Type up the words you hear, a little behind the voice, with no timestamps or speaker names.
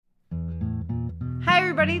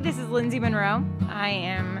everybody, this is Lindsay Monroe. I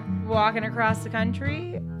am walking across the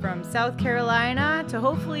country from South Carolina to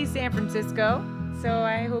hopefully San Francisco. So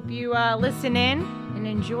I hope you listen in and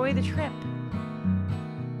enjoy the trip.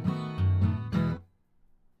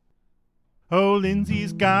 Oh,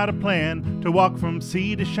 Lindsay's got a plan to walk from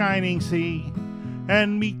sea to shining sea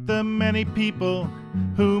and meet the many people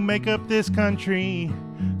who make up this country.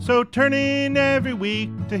 So turn in every week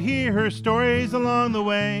to hear her stories along the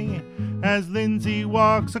way as Lindsay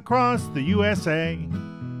walks across the USA.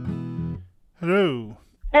 Hello.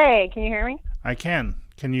 Hey, can you hear me? I can.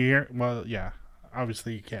 Can you hear? Well, yeah,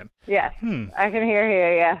 obviously you can. Yes, I can hear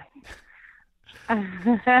you, yeah.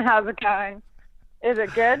 How's it going? Is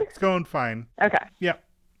it good? It's going fine. Okay. Yep,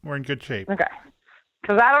 we're in good shape. Okay.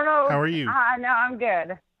 Because I don't know. How are you? No, I'm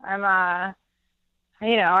good. I'm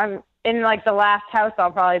in like the last house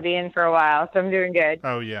I'll probably be in for a while, so I'm doing good.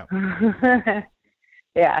 Oh, yeah.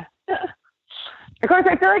 Yeah. Of course,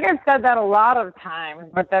 I feel like I've said that a lot of times,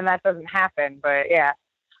 but then that doesn't happen, but yeah.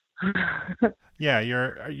 Yeah,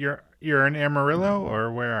 you're in Amarillo,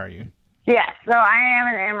 or where are you? Yes, so I am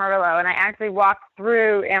in Amarillo, and I actually walked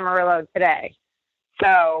through Amarillo today.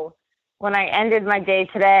 So when I ended my day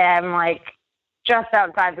today, I'm like just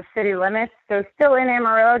outside the city limits. So still in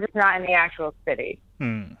Amarillo, just not in the actual city.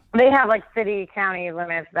 They have like city, county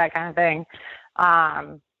limits, that kind of thing.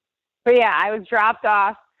 But yeah, I was dropped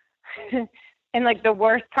off in like the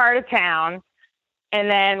worst part of town and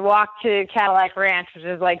then walked to Cadillac Ranch, which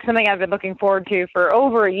is like something I've been looking forward to for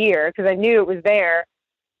over a year because I knew it was there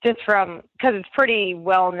just because it's pretty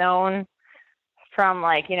well known from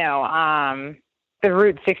like, the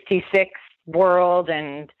Route 66 world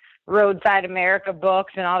and Roadside America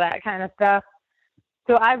books and all that kind of stuff.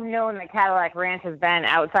 So I've known that Cadillac Ranch has been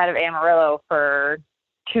outside of Amarillo for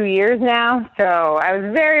 2 years now. So I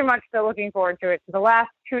was very much still looking forward to it. So the last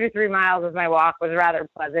 2 to 3 miles of my walk was rather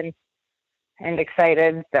pleasant and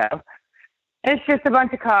excited. So it's just a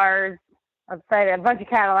bunch of cars, a bunch of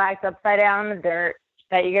Cadillacs upside down in the dirt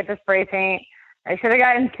that you get to spray paint. I should have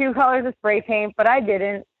gotten 2 colors of spray paint, but I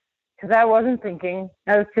didn't because I wasn't thinking.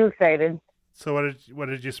 I was too excited. So what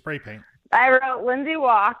did you spray paint? I wrote Lindsay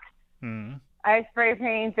Walks. I spray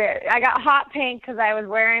painted. I got hot pink because I was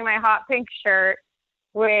wearing my hot pink shirt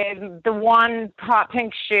with the one hot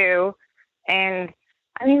pink shoe. And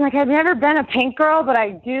I mean, like, I've never been a pink girl, but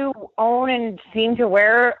I do own and seem to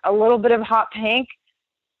wear a little bit of hot pink.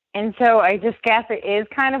 And so I just guess it is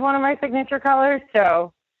kind of one of my signature colors.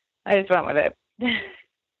 So I just went with it.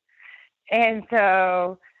 And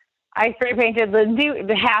so I spray painted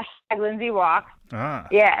the hashtag Lindsay Walks.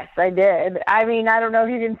 Yes, I did. I mean, I don't know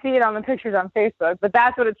if you can see it on the pictures on Facebook, but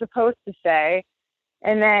that's what it's supposed to say.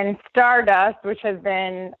 And then Stardust, which has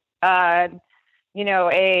been, a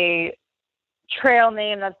trail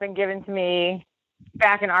name that's been given to me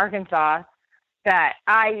back in Arkansas that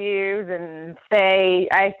I use and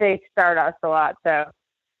I say Stardust a lot. So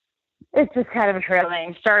it's just kind of a trail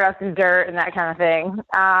name. Stardust and dirt and that kind of thing.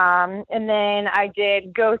 And then I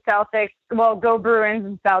did Go Bruins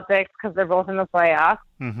and Celtics because they're both in the playoffs.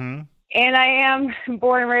 Mm-hmm. And I am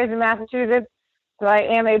born and raised in Massachusetts, so I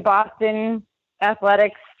am a Boston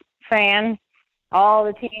Athletics fan, all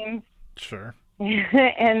the teams. Sure.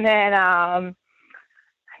 And then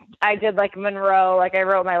I did like Monroe, like I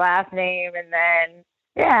wrote my last name, and then,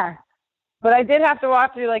 yeah. But I did have to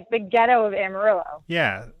walk through like the ghetto of Amarillo.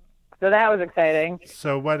 Yeah. So that was exciting.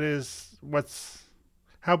 So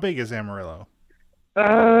how big is Amarillo?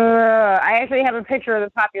 I actually have a picture of the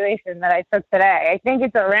population that I took today. I think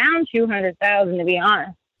it's around 200,000 to be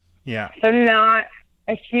honest. Yeah. So not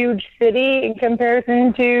a huge city in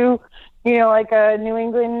comparison to, like a New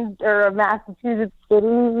England or a Massachusetts city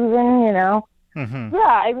even, Mm-hmm. Yeah,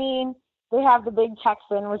 I mean, they have the Big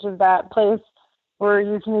Texan, which is that place where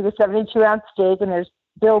you can eat a 72-ounce steak, and there's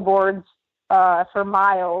billboards for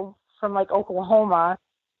miles from like Oklahoma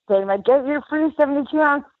saying like, get your free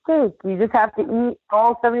 72-ounce steak. You just have to eat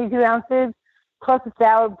all 72 ounces plus a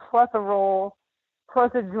salad plus a roll plus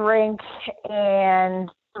a drink and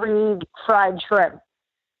 3 fried shrimp.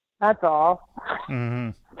 That's all.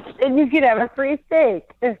 Mm-hmm. And you could have a free steak.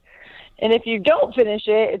 And if you don't finish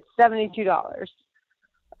it, it's $72.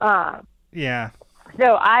 Yeah.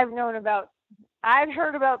 So I've heard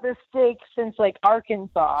about this steak since like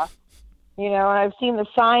Arkansas, and I've seen the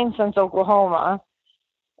sign since Oklahoma.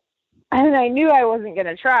 And I knew I wasn't going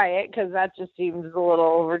to try it because that just seems a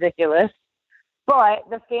little ridiculous. But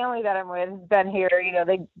the family that I'm with has been here,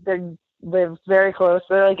 they live very close.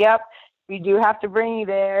 They're like, yep, we do have to bring you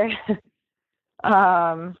there.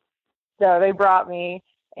 So they brought me.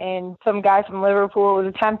 and some guy from Liverpool was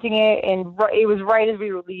attempting it, and it was right as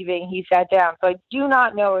we were leaving, he sat down. So I do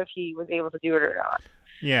not know if he was able to do it or not.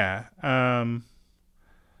 Yeah.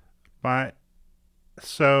 My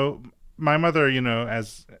mother,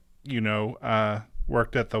 as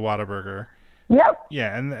worked at the Whataburger. Yep.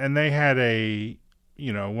 Yeah, and they had a,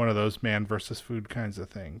 one of those man versus food kinds of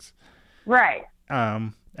things. Right.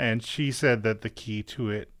 And she said that the key to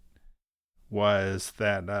it was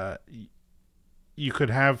that you could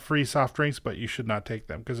have free soft drinks, but you should not take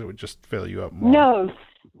them because it would just fill you up more. No.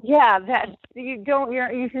 Yeah, you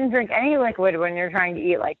shouldn't drink any liquid when you're trying to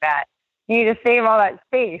eat like that. You need to save all that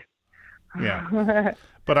space. Yeah.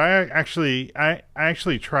 But I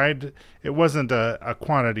actually tried. It wasn't a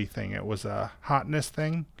quantity thing. It was a hotness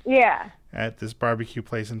thing. Yeah. At this barbecue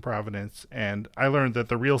place in Providence. And I learned that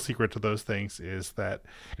the real secret to those things is that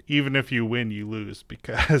even if you win, you lose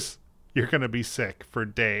because you're going to be sick for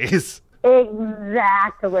days.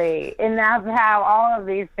 Exactly. And that's how all of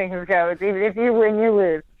these things go. Even if you win, you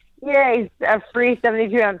lose. Yeah, it's a free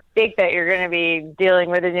 72-ounce steak that you're going to be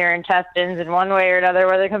dealing with in your intestines in one way or another,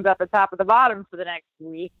 whether it comes out the top or the bottom for the next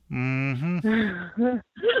week. Mm-hmm.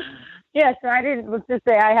 Yeah, so let's just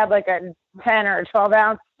say I had like a 10 or a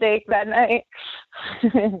 12-ounce steak that night.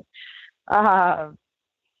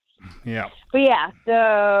 Yeah. But yeah,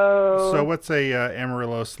 So what's a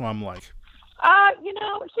Amarillo slum like?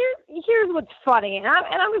 Here's what's funny, and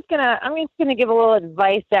I'm just gonna give a little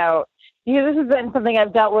advice out. This has been something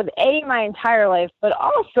I've dealt with my entire life, but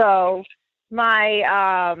also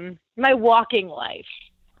my my walking life.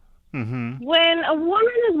 Mm-hmm. When a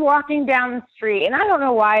woman is walking down the street, and I don't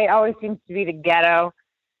know why it always seems to be the ghetto.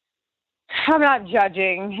 I'm not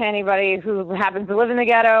judging anybody who happens to live in the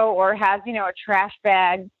ghetto or has, a trash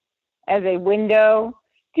bag as a window.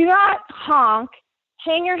 Do not honk,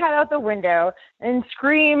 hang your head out the window, and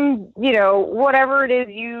scream, whatever it is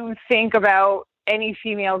you think about any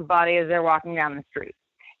female's body as they're walking down the street.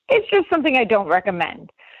 It's just something I don't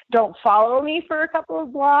recommend. Don't follow me for a couple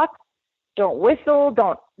of blocks. Don't whistle.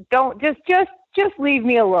 Don't just leave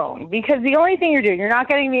me alone, because the only thing you're not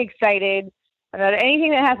getting me excited about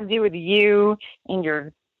anything that has to do with you and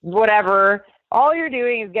your whatever. All you're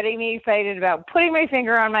doing is getting me excited about putting my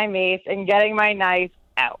finger on my mace and getting my knife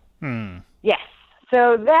out. Yes.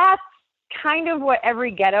 So that's kind of what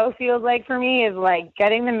every ghetto feels like for me, is like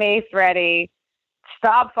getting the mace ready.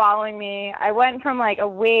 Stop following me. I went from like a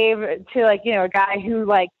wave to like, a guy who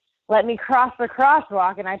like let me cross the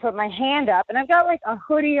crosswalk, and I put my hand up, and I've got like a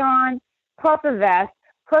hoodie on, plus a vest,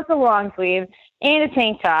 plus a long sleeve, and a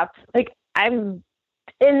tank top.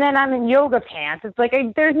 And then I'm in yoga pants. It's like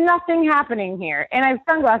there's nothing happening here. And I have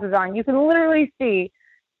sunglasses on. You can literally see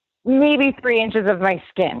maybe 3 inches of my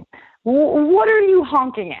skin. What are you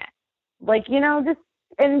honking at?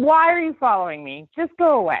 And why are you following me? Just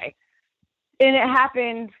go away. And it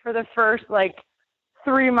happened for the first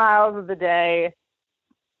 3 miles of the day.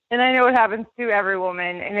 And I know it happens to every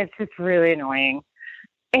woman, and it's just really annoying.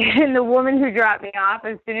 And the woman who dropped me off,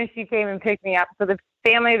 as soon as she came and picked me up, so the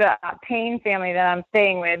family, the Payne family that I'm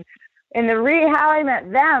staying with, and how I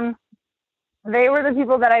met them, they were the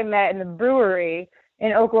people that I met in the brewery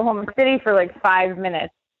in Oklahoma City for 5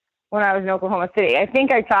 minutes when I was in Oklahoma City. I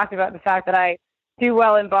think I talked about the fact that I do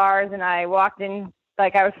well in bars, and I walked in,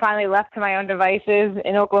 I was finally left to my own devices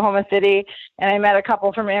in Oklahoma City, and I met a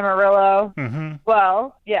couple from Amarillo. Mm-hmm.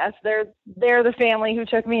 Well, yes, they're the family who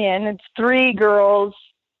took me in. It's 3 girls,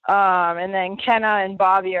 and then Kenna and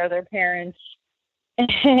Bobby are their parents,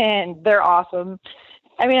 and they're awesome.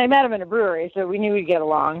 I mean, I met them in a brewery, so we knew we'd get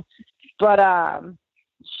along. But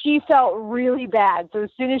she felt really bad. So as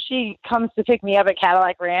soon as she comes to pick me up at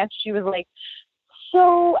Cadillac Ranch, she was like,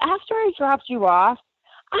 so after I dropped you off,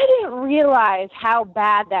 I didn't realize how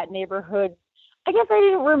bad that neighborhood, I guess I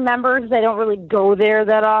didn't remember because I don't really go there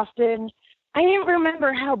that often. I didn't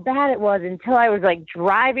remember how bad it was until I was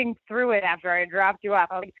driving through it after I dropped you off.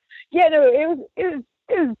 I was like, yeah, no, it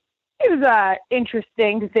was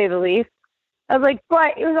interesting to say the least. I was like,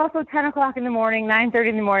 but it was also 10 o'clock in the morning, 9:30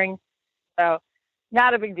 in the morning. So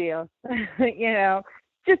not a big deal,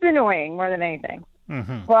 just annoying more than anything.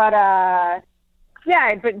 Mm-hmm. But,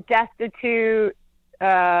 yeah, but destitute,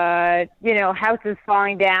 houses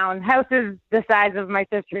falling down, houses the size of my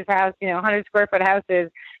sister's house, 100 square foot houses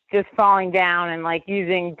just falling down, and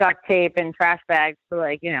using duct tape and trash bags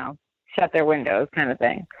to shut their windows kind of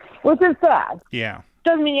thing, which is sad. Yeah.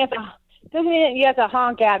 Doesn't mean you have to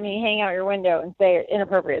honk at me, hang out your window, and say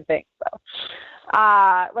inappropriate things. So,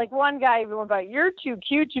 one guy even went by, you're too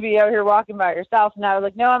cute to be out here walking by yourself. And I was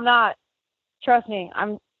like, no, I'm not. Trust me,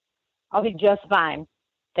 I'll be just fine.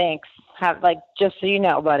 Thanks. Just so you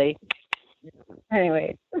know, buddy.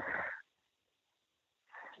 Anyway.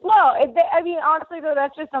 No, I mean, honestly, though,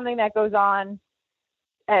 that's just something that goes on.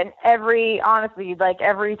 And every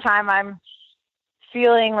time I'm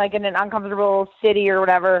feeling like in an uncomfortable city or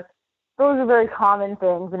whatever, those are very common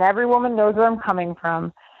things. And every woman knows where I'm coming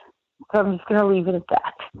from. So I'm just going to leave it at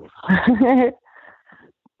that.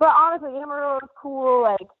 But honestly, Amarillo is cool.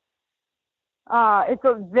 Like, it's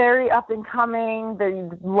a very up and coming.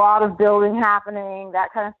 There's a lot of building happening, that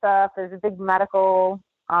kind of stuff. There's a big medical,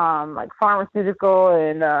 like pharmaceutical,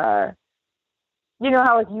 and you know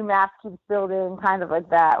how like UMass keeps building, kind of like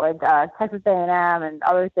that, like Texas A&M and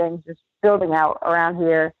other things just building out around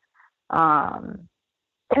here. And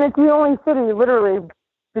it's the only city literally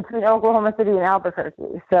between Oklahoma City and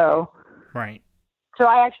Albuquerque. So, right. So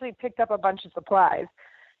I actually picked up a bunch of supplies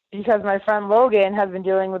because my friend Logan has been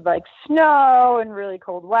dealing with like snow and really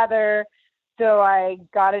cold weather. So I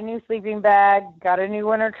got a new sleeping bag, got a new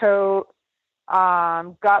winter coat,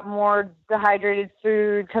 got more dehydrated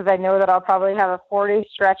food because I know that I'll probably have a 4-day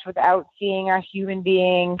stretch without seeing a human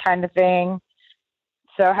being kind of thing.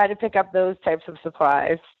 So I had to pick up those types of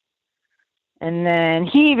supplies. And then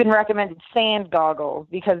he even recommended sand goggles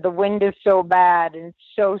because the wind is so bad and it's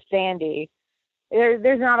so sandy.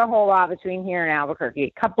 There's not a whole lot between here and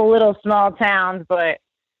Albuquerque. A couple little small towns, but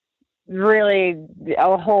really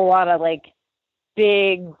a whole lot of like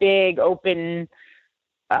big open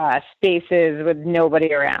spaces with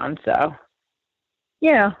nobody around. So,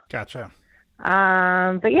 you know. Gotcha.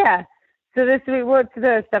 But yeah. So this week, what's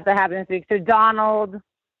the stuff that happened this week? So Donald,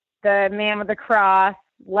 the man with the cross,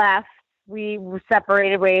 left. We were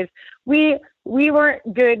separated ways. We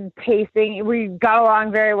weren't good pacing. We got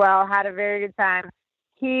along very well, had a very good time.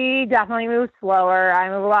 He definitely moved slower. I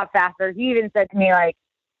move a lot faster. He even said to me, like,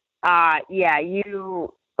 yeah,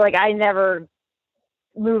 you, like, I never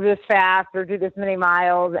move this fast or do this many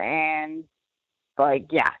miles. And, like,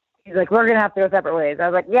 yeah. He's like, we're going to have to go separate ways. I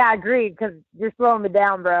was like, yeah, agreed, because you're slowing me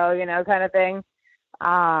down, bro, you know, kind of thing.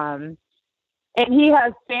 And he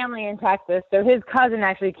has family in Texas, so his cousin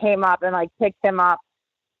actually came up and, like, picked him up,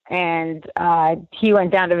 and he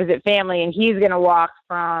went down to visit family, and he's going to walk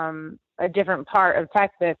from a different part of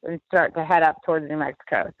Texas and start to head up towards New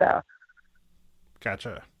Mexico, so.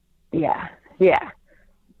 Gotcha. Yeah.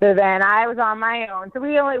 So then I was on my own. So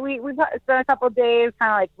we spent a couple of days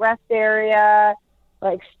kind of, like, rest area,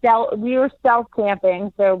 like, we were stealth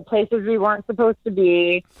camping, so places we weren't supposed to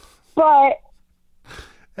be, but...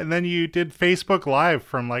 And then you did Facebook Live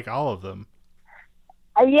from, like, all of them.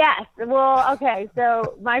 Yes. Well, okay.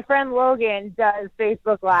 So my friend Logan does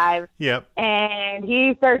Facebook Live. Yep. And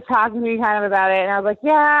he starts talking to me kind of about it. And I was like,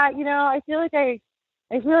 yeah, you know, I feel like I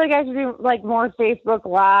should do, like, more Facebook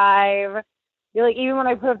Live. Like, even when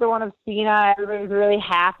I put up the one of Cena, everybody was really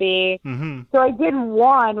happy. Mm-hmm. So I did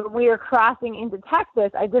one when we were crossing into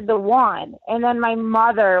Texas. I did the one. And then my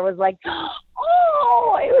mother was like,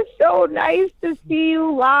 oh, it was so nice to see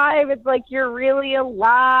you live. It's like you're really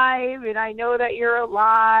alive. And I know that you're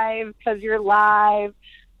alive because you're live.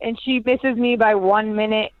 And she misses me by 1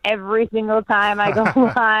 minute every single time I go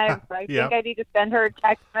live. So I think I need to send her a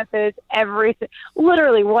text message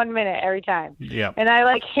literally 1 minute every time. Yep. And I,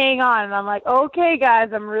 like, hang on, and I'm like, okay, guys,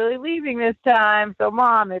 I'm really leaving this time. So,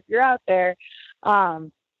 Mom, if you're out there. But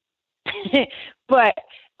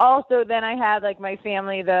also then I had, like, my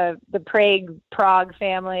family, the Prague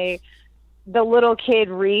family, the little kid,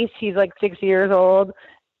 Reese, he's, like, 6 years old,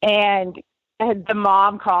 and the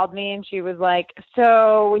mom called me and she was like,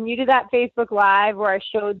 so when you did that Facebook Live where I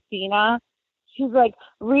showed Cena, she's like,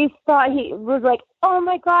 Reese thought he was like, oh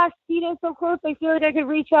my gosh, Cena's so close. I feel like I could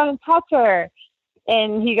reach out and touch her.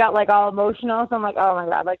 And he got, like, all emotional. So I'm like, oh my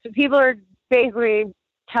God. Like, so people are basically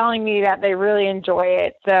telling me that they really enjoy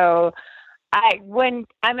it. So when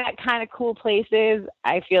I'm at kind of cool places,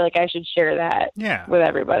 I feel like I should share that with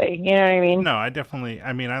everybody. You know what I mean? No, I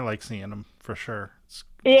like seeing them for sure.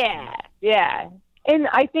 Yeah. And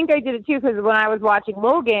I think I did it too because when I was watching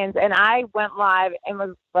Logan's and I went live and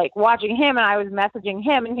was, like, watching him and I was messaging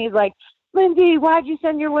him and he's like, Lindsay, why'd you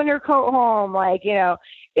send your winter coat home? Like, you know,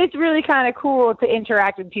 it's really kind of cool to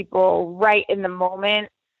interact with people right in the moment.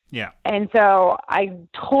 Yeah. And so I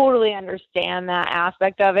totally understand that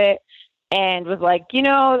aspect of it and was like, you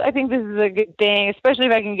know, I think this is a good thing, especially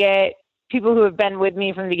if I can get people who have been with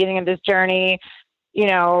me from the beginning of this journey, you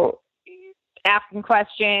know, asking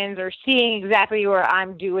questions or seeing exactly what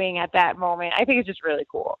I'm doing at that moment. I think it's just really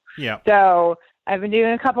cool. Yeah. So I've been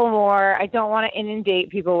doing a couple more. I don't want to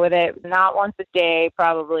inundate people with it. Not once a day,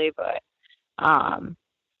 probably, but,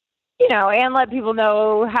 you know, and let people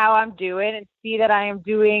know how I'm doing and see that I am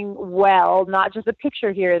doing well, not just a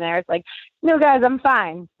picture here and there. It's like, no, guys, I'm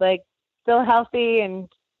fine. Like, still healthy and,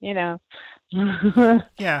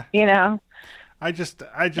 Yeah. I just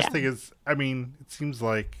think it seems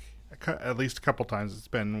like at least a couple times it's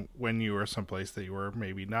been when you were someplace that you were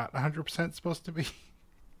maybe not 100% supposed to be.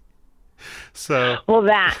 So. Well,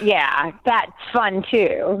 that's fun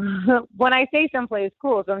too. When I say someplace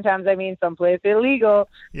cool, sometimes I mean someplace illegal.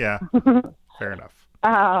 Yeah. Fair enough.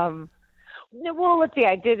 Well, let's see.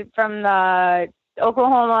 I did it from the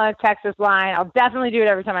Oklahoma, Texas line. I'll definitely do it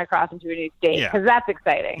every time I cross into a new state because that's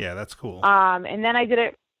exciting. Yeah, that's cool. And then I did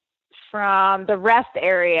it from the rest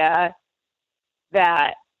area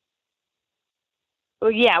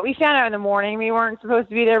we found out in the morning we weren't supposed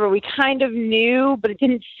to be there, but we kind of knew, but it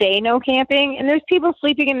didn't say no camping. And there's people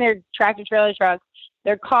sleeping in their tractor trailer trucks,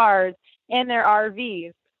 their cars, and their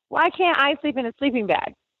RVs. Why can't I sleep in a sleeping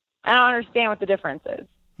bag? I don't understand what the difference is.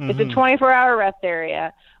 Mm-hmm. It's a 24-hour rest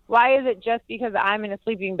area. Why is it just because I'm in a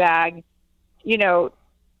sleeping bag,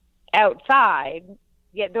 outside,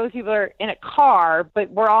 yet those people are in a car, but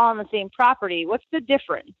we're all on the same property? What's the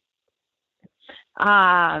difference?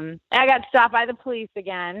 I got stopped by the police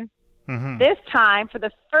again. Mm-hmm. This time, for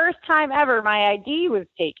the first time ever, my ID was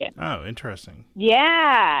taken. Oh, interesting.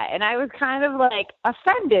 Yeah, and I was kind of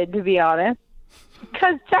offended, to be honest,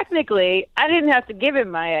 because technically I didn't have to give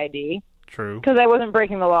him my ID. True. Because I wasn't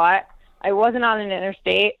breaking the law. I wasn't on an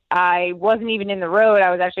interstate. I wasn't even in the road.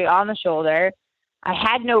 I was actually on the shoulder. I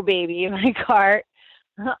had no baby in my cart.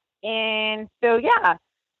 And so, yeah,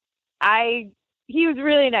 he was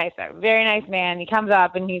really nice, a very nice man. He comes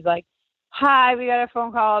up and he's like, hi, we got a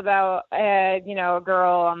phone call about, a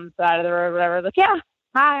girl on the side of the road, whatever. Like, yeah,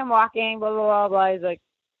 hi, I'm walking, blah, blah, blah, blah. He's like,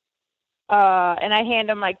 and I hand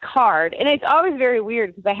him my card. And it's always very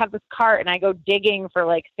weird because I have this cart and I go digging for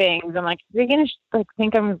things. I'm like, are they going to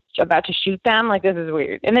think I'm about to shoot them? This is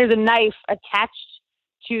weird. And there's a knife attached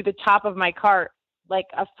to the top of my cart,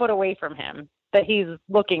 a foot away from him that he's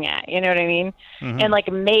looking at, you know what I mean? Mm-hmm. And a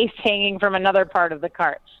mace hanging from another part of the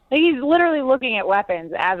cart. He's literally looking at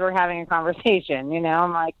weapons as we're having a conversation,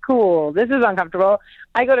 I'm like, cool, this is uncomfortable.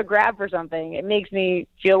 I go to grab for something. It makes me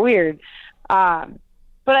feel weird.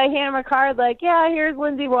 But I hand him a card yeah, here's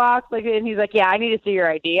Lindsay Walks. And he's like, yeah, I need to see your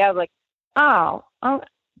ID. I was like, oh,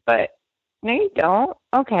 but no, you don't.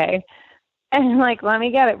 Okay. And let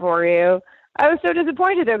me get it for you. I was so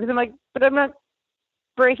disappointed though, because I'm like, but I'm not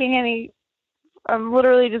breaking any. I'm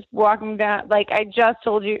literally just walking down. I just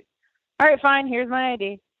told you, all right, fine, here's my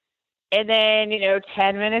ID. And then,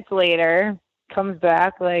 10 minutes later, comes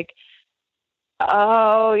back oh,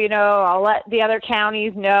 I'll let the other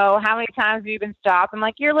counties know. How many times have you been stopped? I'm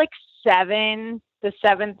like, you're 7, the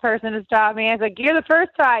 7th person to stop me. I was like, you're the first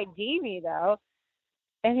to ID me, though.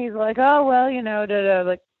 And he's like, oh, well,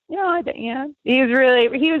 da-da. He was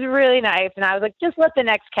really nice. And I was like, just let the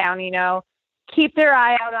next county know. Keep their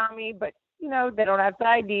eye out on me, but they don't have to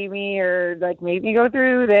ID me or make me go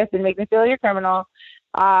through this and make me feel like a criminal.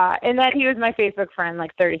 And then he was my Facebook friend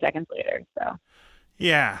 30 seconds later. So.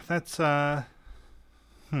 Yeah, that's, Well,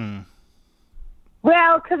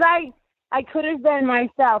 because I could have been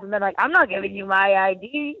myself and been I'm not giving you my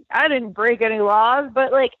ID. I didn't break any laws,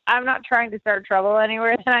 but I'm not trying to start trouble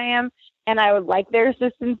anywhere that I am. And I would like their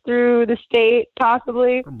assistance through the state,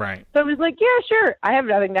 possibly. Right. So I was like, yeah, sure. I have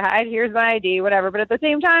nothing to hide. Here's my ID, whatever. But at the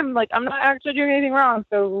same time, I'm not actually doing anything wrong.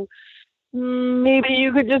 So maybe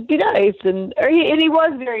you could just be nice. And he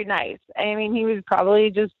was very nice. I mean, he was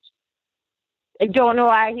probably just, I don't know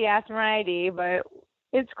why he asked for my ID, but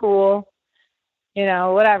it's cool.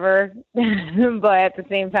 Whatever. But at the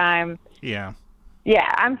same time. Yeah.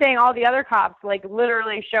 Yeah, I'm saying all the other cops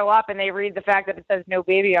literally show up and they read the fact that it says no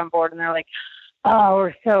baby on board and they're like, oh,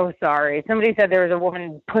 we're so sorry. Somebody said there was a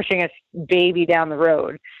woman pushing a baby down the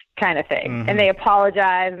road kind of thing. Mm-hmm. And they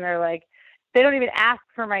apologize and they're like, they don't even ask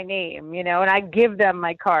for my name, and I give them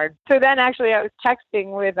my card. So then actually I was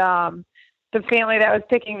texting with the family that was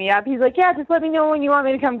picking me up. He's like, yeah, just let me know when you want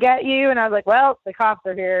me to come get you. And I was like, well, the cops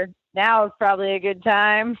are here. Now is probably a good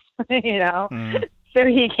time, Mm-hmm. So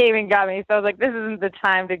he came and got me. So I was like, this isn't the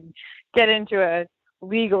time to get into a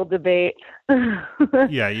legal debate.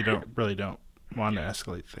 Yeah, you don't want to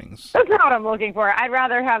escalate things. That's not what I'm looking for. I'd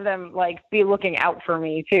rather have them be looking out for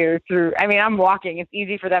me too. I'm walking. It's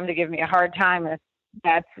easy for them to give me a hard time if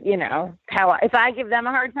that's, if I give them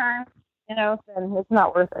a hard time, then it's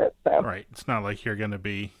not worth it. So. Right. It's not like you're going to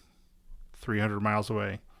be 300 miles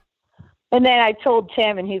away. And then I told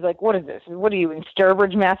Tim and he's like, what is this? What are you in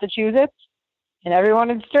Sturbridge, Massachusetts? And everyone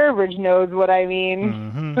in Sturbridge knows what I mean.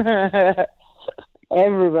 Mm-hmm.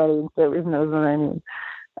 Everybody in Sturbridge knows what I mean.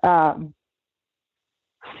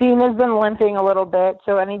 Sina's been limping a little bit,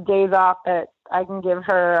 so any days off that I can give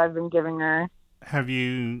her, I've been giving her. Have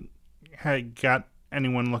you got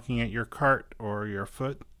anyone looking at your cart or your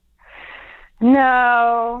foot?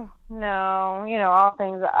 No, all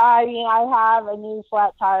things. I mean, I have a new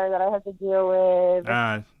flat tire that I have to deal with.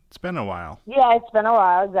 It's been a while. Yeah, it's been a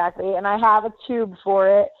while, exactly. And I have a tube for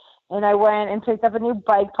it. And I went and picked up a new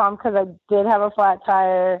bike pump because I did have a flat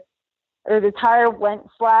tire. Or the tire went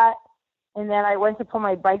flat. And then I went to pull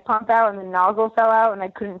my bike pump out and the nozzle fell out and I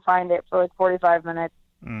couldn't find it for like 45 minutes.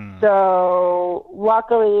 So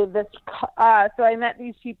luckily so I met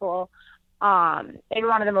these people in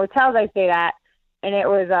one of the motels I stayed at, and it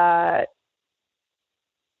was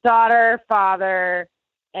daughter, father,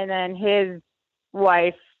 and then his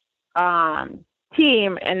wife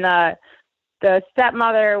team, and the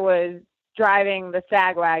stepmother was driving the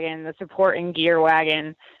sag wagon, the support and gear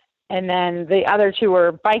wagon, and then the other two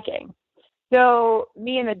were biking. So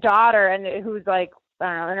me and the daughter, and who's like, I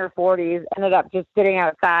don't know, in her 40s, ended up just sitting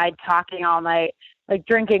outside talking all night, like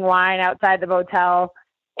drinking wine outside the motel,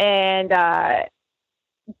 and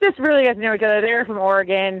just really got to know each other. They were from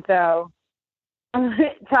Oregon, so and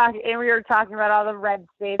we were talking about all the red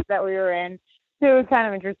states that we were in. So it was kind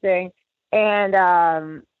of interesting.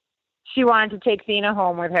 And she wanted to take Thena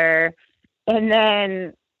home with her. And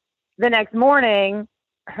then the next morning,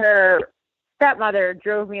 her stepmother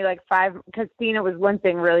drove me like because Thena was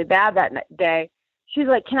limping really bad that day. She's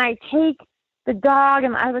like, "Can I take the dog?"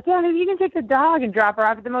 And I was like, "Yeah, maybe you can take the dog and drop her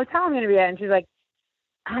off at the motel I'm going to be at." And she's like,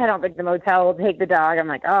 "I don't think the motel will take the dog." I'm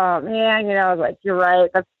like, "Oh man," I was like, "You're right.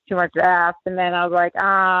 That's too much to ask." And then I was like,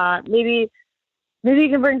 maybe you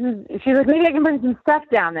can bring some, she's like, "Maybe I can bring some stuff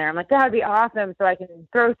down there." I'm like, "That would be awesome." So I can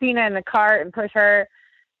throw Thena in the cart and push her.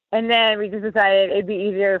 And then we just decided it'd be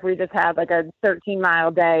easier if we just had like a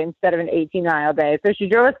 13-mile day instead of an 18-mile day. So she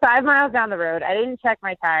drove us 5 miles down the road. I didn't check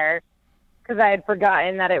my tire because I had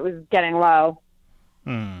forgotten that it was getting low.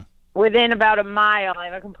 Within about a mile, I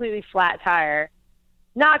have a completely flat tire.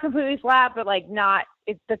 Not completely flat, but like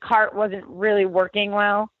the cart wasn't really working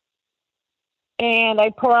well. And I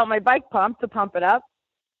pull out my bike pump to pump it up.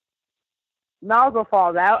 Nozzle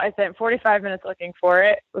falls out. I spent 45 minutes looking for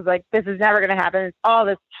it. Was like, this is never going to happen. It's all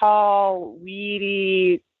this tall,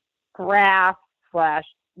 weedy grass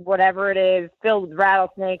 / whatever it is, filled with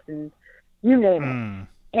rattlesnakes and you name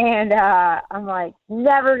it. And I'm like,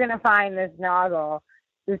 never going to find this nozzle.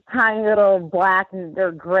 This tiny little black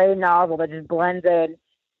or gray nozzle that just blends in.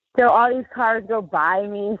 So all these cars go by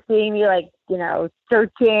me, seeing me like,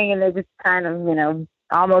 searching, and they just kind of,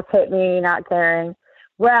 almost hit me, not caring.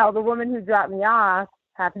 Well, the woman who dropped me off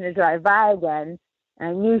happened to drive by again, and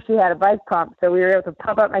I knew she had a bike pump, so we were able to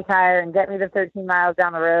pump up my tire and get me the 13 miles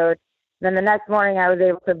down the road. And then the next morning, I was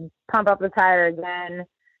able to pump up the tire again.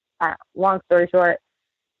 Long story short,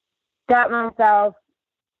 got myself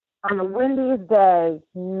on the windiest day,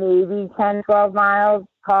 maybe 10, 12 miles,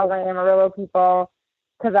 called my Amarillo people,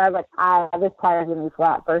 because I was like, this tire's going to be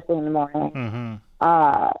flat first thing in the morning. And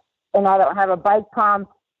I don't have a bike pump.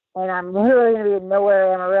 And I'm literally going to be in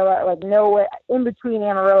nowhere, Amarillo, like nowhere, in between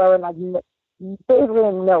Amarillo and like basically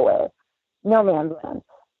in nowhere, no man's land.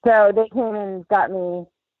 So they came and got me,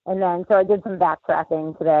 and then so I did some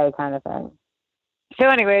backtracking today, kind of thing. So,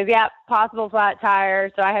 anyways, yeah, possible flat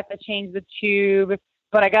tire. So I have to change the tube,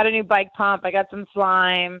 but I got a new bike pump. I got some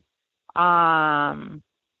slime.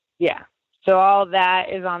 Yeah. So all of that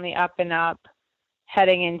is on the up and up,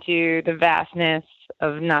 heading into the vastness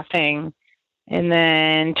of nothing. And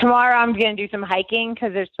then tomorrow I'm going to do some hiking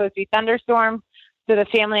because there's supposed to be thunderstorms. So the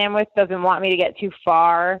family I'm with doesn't want me to get too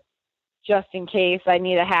far just in case I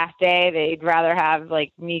need a half day. They'd rather have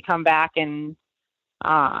like me come back and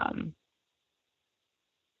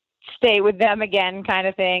stay with them again kind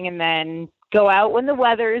of thing. And then go out when the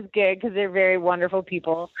weather is good because they're very wonderful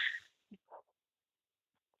people.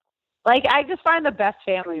 Like, I just find the best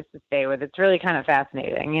families to stay with. It's really kind of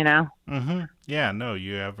fascinating, Yeah, no,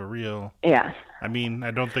 you have a real... Yeah. I mean, I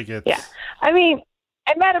don't think it's... Yeah. I mean,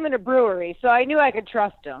 I met him in a brewery, so I knew I could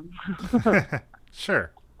trust him.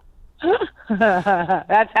 Sure.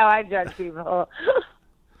 That's how I judge people.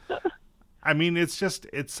 I mean, it's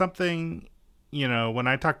something, when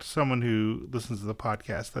I talk to someone who listens to the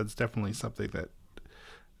podcast, that's definitely something that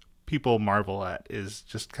people marvel at, is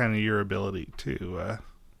just kind of your ability to...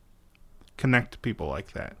 connect to people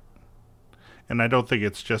like that. And I don't think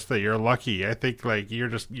it's just that you're lucky. I think like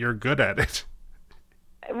you're good at it.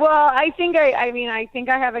 Well, I think I think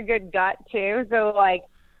I have a good gut too. So like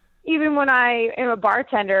even when I am a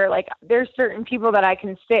bartender, like there's certain people that I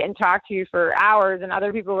can sit and talk to for hours, and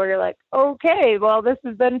other people where you're like, okay, well this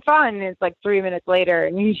has been fun. And it's like 3 minutes later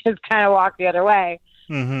and you just kind of walk the other way.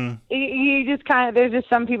 You just kind of, there's just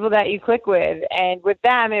some people that you click with, and with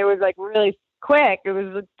them it was like really quick. It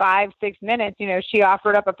was like 5-6 minutes. You know, she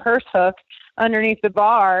offered up a purse hook underneath the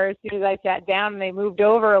bar as soon as I sat down, and they moved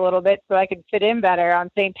over a little bit so I could fit in better on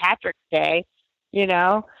St. Patrick's Day, you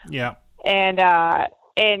know? Yeah.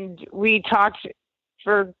 And we talked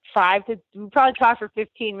for we probably talked for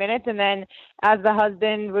 15 minutes. And then as the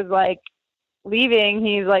husband was like leaving,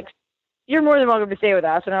 he's like, "You're more than welcome to stay with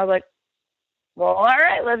us." And I was like, "Well, all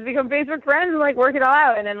right, let's become Facebook friends and like work it all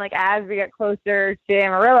out." And then like, as we got closer to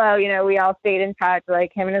Amarillo, you know, we all stayed in touch,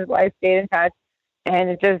 like him and his wife stayed in touch, and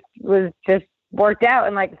it just worked out.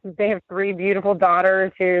 And like, they have 3 beautiful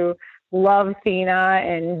daughters who love Cena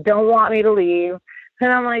and don't want me to leave.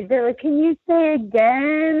 And I'm like, they're like, "Can you say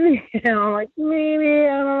again?" You know, I'm like, "Maybe,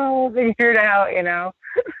 I don't know, we'll figure it out," you know?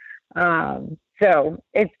 So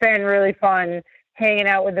it's been really fun hanging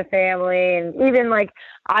out with the family. And even like,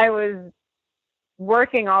 I was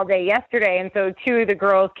working all day yesterday, and so 2 of the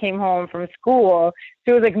girls came home from school.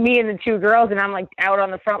 So it was like me and the 2 girls, and I'm like out on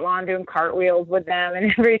the front lawn doing cartwheels with them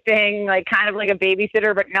and everything, like kind of like a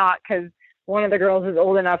babysitter, but not, because one of the girls is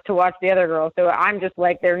old enough to watch the other girl. So I'm just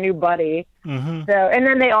like their new buddy. Mm-hmm. So, and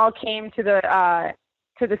then they all came to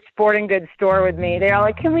the sporting goods store with me. They're all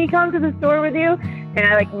like, "Can we come to the store with you?" And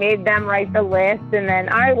I like made them write the list, and then,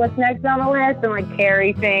 "All right, what's next on the list?" And like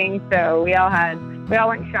carry things. So we all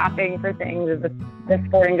went shopping for things at the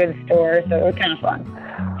sporting goods store. So it was kind of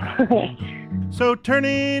fun. So turn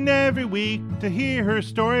in every week to hear her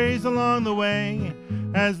stories along the way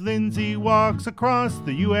as Lindsay walks across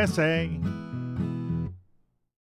the USA.